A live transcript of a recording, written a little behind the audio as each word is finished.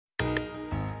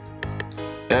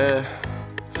Yeah.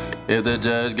 If the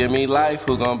judge give me life,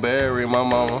 who gon' bury my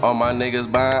mama? All my niggas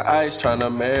buying ice,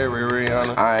 tryna marry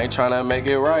Rihanna. I ain't tryna make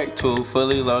it right, two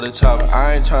fully loaded choppers.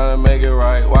 I ain't tryna make it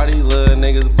right, why these little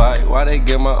niggas bite? Why they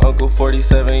give my uncle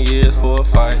 47 years for a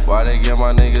fight? Why they give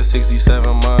my niggas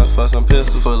 67 months for some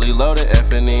pistols? Fully loaded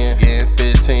effing in, getting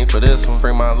 15 for this one.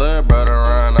 Free my little brother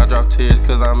around, I drop tears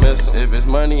cause I miss him. If it's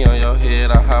money on your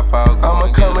head, I hop out,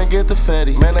 I'ma come and get the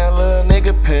fatty. Man, that little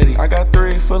nigga petty. I got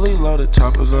 3 fully loaded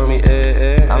choppers on me,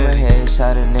 I'm a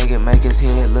headshot a nigga, make his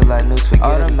head look like new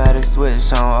spaghetti. Automatic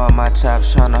switch on all my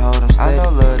chops, tryna hold him steady. I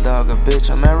know Lil Dog a bitch,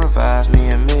 I'm at Revive, me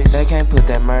and Mitch. They can't put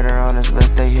that murder on us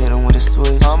unless they hit him with a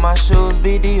switch. All my shoes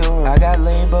be Dior, I got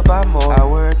lean but buy more. I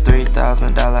wear a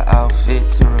 $3,000 outfit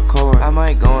to record. I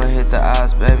might go and hit the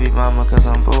odds, baby mama, cause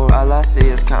I'm bored. All I see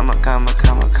is comma,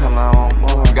 I want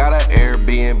more. Got an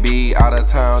Airbnb out of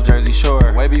town, Jersey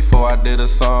Shore. Way before I did a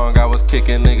song, I was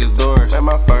kicking niggas' doors. Made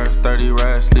my first 30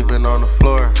 racks, sleeping on the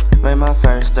floor. Made my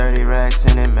first 30 racks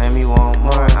and it made me want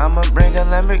more. I'ma bring a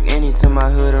Lamborghini to my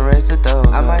hood and raise the doors.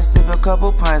 I might sip a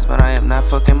couple pints, but I am not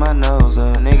fucking my nose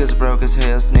up. Niggas broke as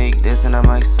hell, sneak this and I'm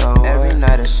like, so every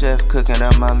night a chef cooking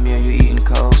up my meal, you eating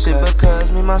cold shit.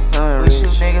 Because me, my son, we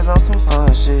shoot niggas on some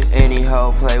fun shit. Any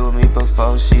hoe play with me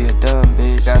before she a dumb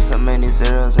bitch. Got so many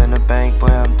zeros in the bank, boy,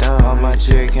 I'm done. All my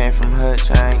jewelry came from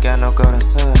Hutch, I ain't got no golden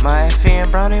sun. My FE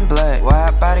in brown and black,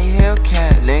 wide body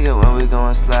Hellcats. Nigga, when we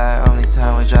goin' slide, only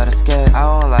time we drive the scats. I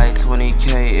want like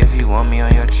 20K if you want me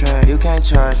on your track. You can't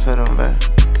charge for them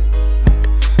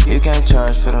You can't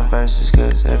charge for them verses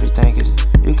cause everything is.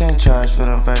 You can't charge for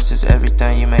them verses,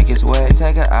 everything you make is wet.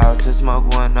 Take an hour to smoke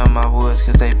one on my woods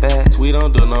cause they bad. We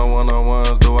don't do no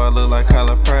one-on-ones, do I look like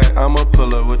Kyla Pratt? I'ma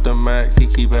pull up with the Mac, he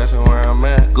keep asking where I'm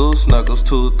at. Goose knuckles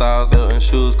 2,000 and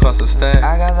shoes cost a stack.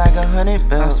 I got like 100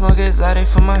 bills, I smoke exotic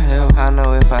for my health. I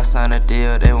know if I sign a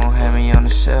deal, they won't have me on the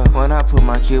shelf. When I put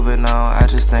my Cuban on, I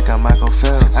just think I'm Michael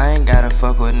Phelps. I ain't gotta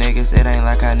fuck with niggas, it ain't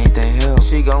like I need their help.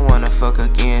 She gon' wanna fuck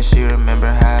again, she remember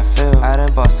how I felt. I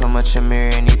done bought so much a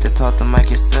mirror, need to talk to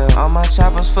Mike yourself. All my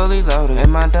choppers fully loaded,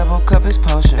 and my double cup is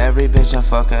potion. Every bitch I'm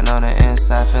fucking on the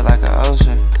inside feel like an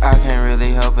ocean. I can't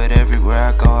really help it, everywhere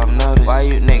I go I'm noticed. Why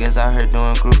you niggas out here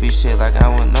doing groupie shit like I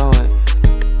wouldn't know it?